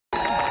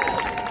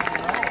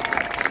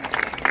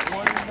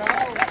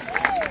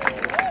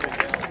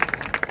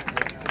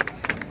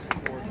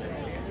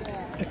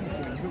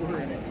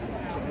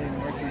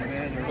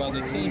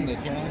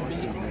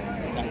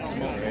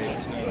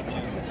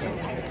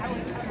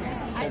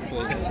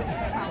hopefully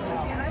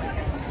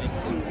makes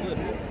some good.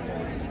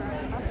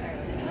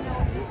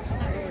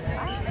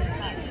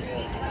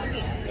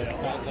 That's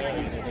about there.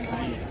 They're going to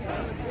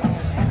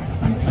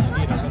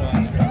need a little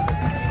extra.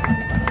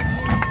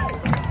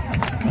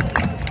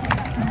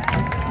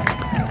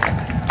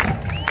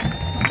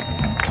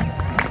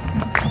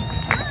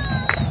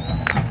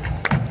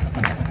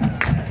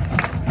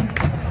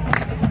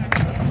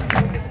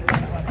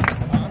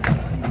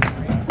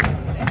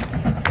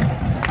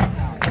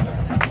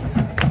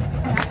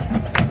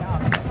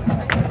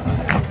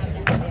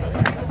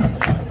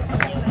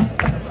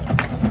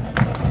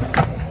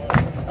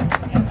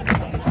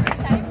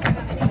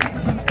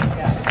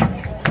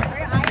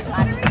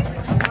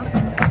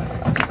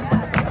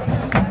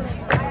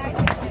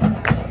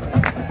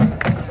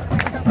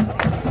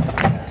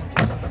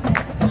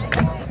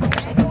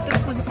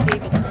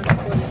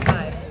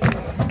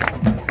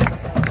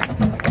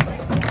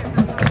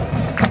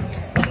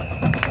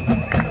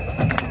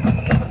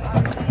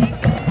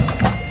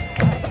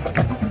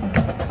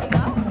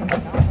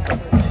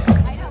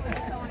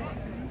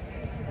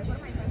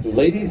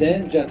 Ladies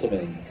and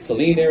gentlemen,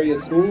 Saline Area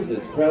Schools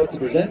is proud to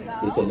present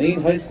the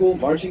Saline High School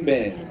Marching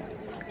Band.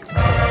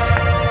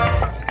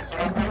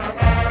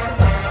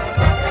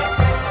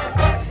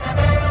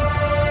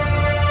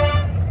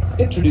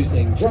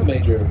 Introducing drum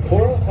major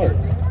Cora Hart.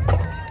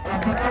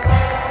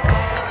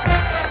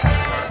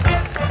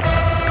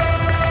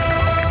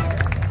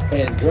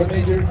 And drum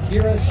major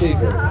Kira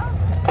Schaefer.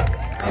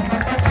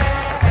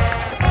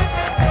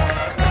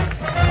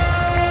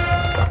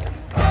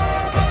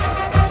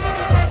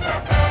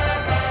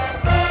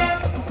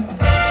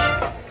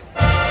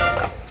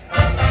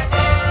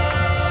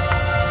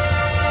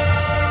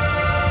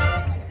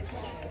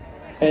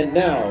 And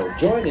now,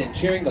 join in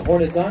cheering the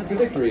Hornets on to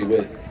victory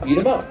with Beat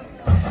 'em Up.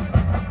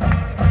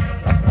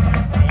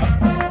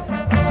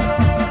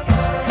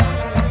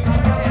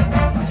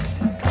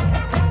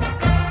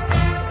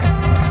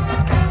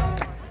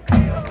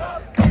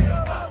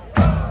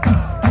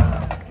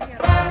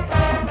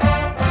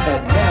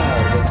 And now,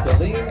 the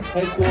Saline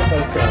High School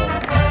fight song.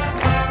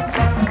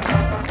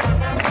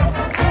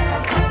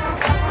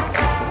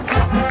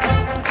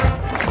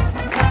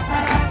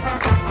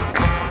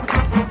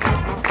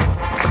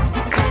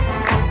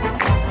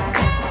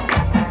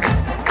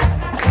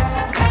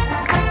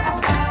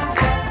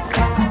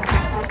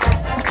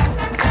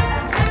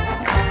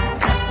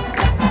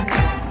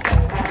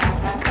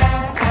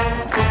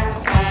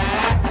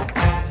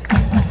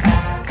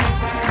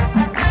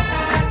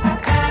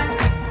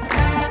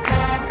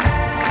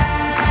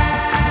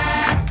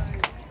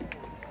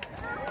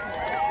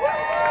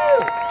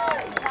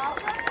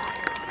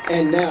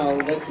 And now,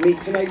 let's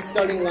meet tonight's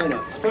starting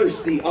lineups.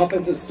 First, the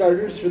offensive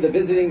starters for the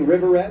visiting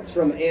Riverettes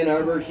from Ann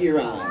Arbor,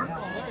 Huron.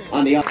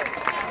 On the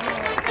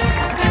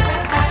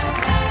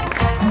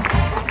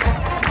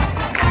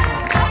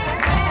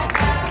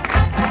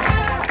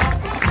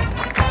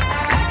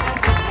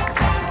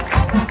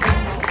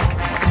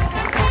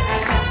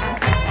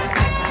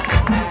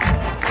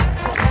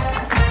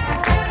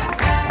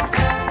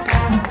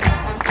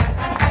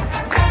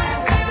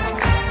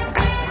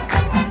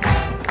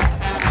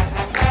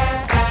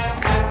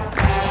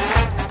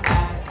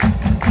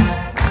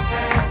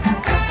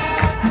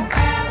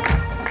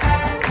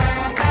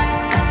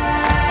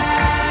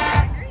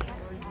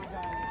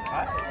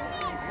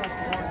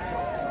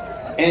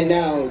And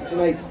now,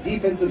 tonight's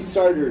defensive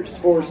starters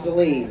for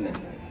Saline.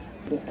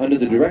 Under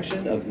the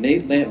direction of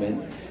Nate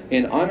Lampman,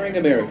 in honoring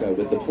America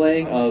with the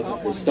playing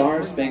of the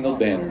Star-Spangled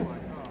Banner.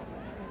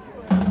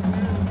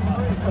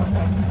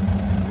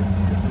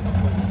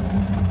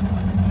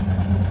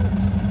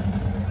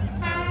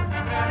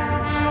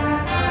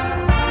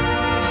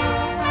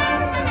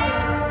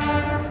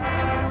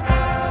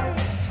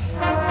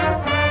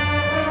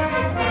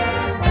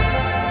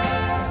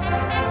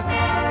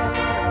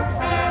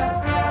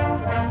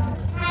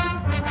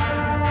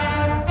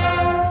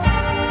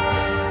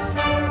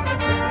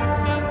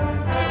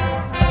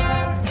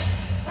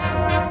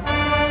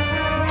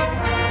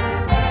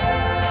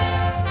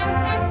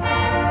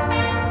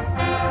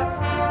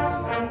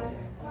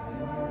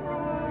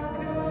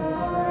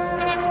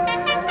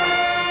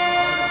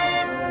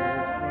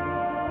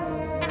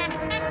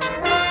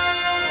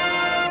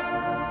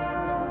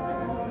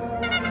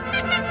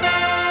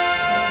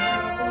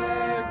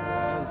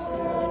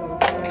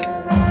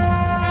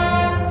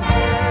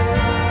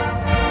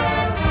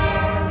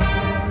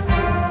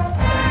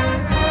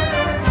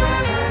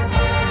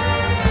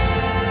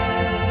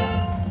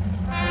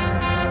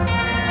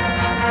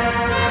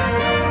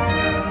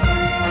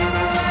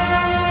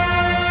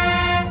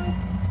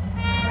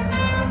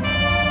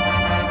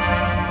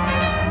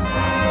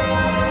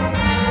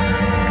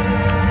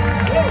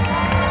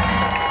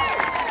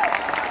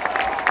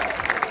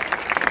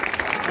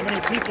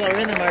 People are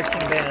in the marching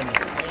band.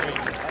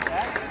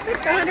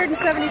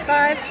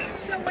 175.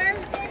 So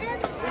where's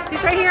David?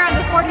 He's right here on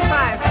the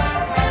 45.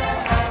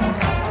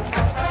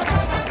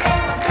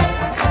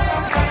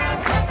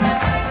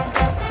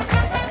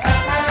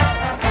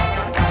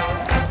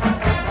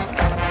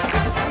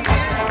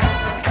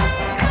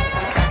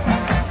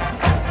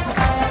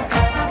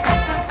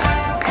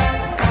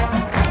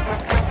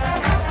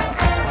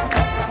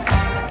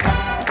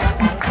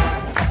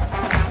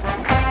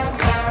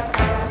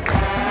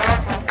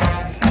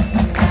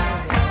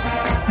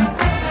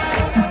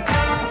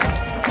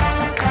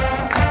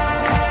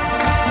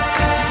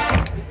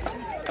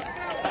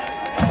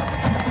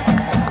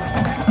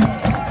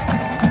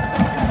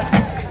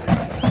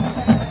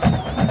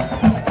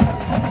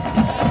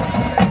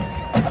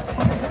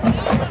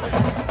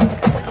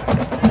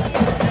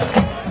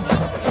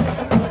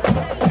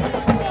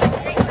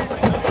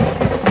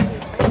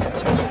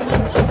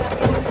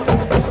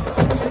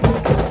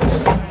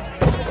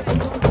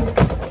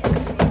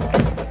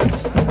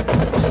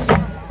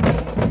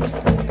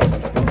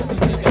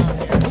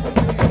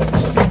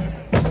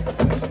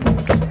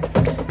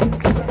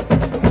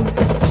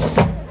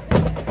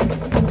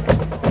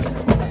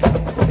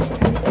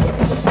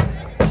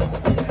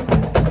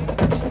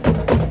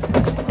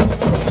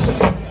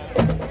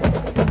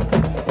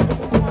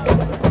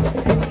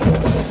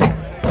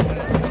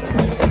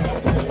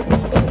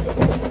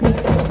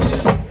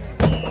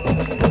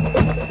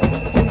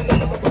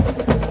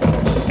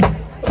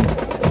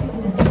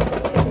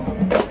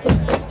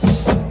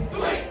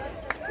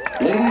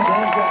 Ladies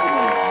and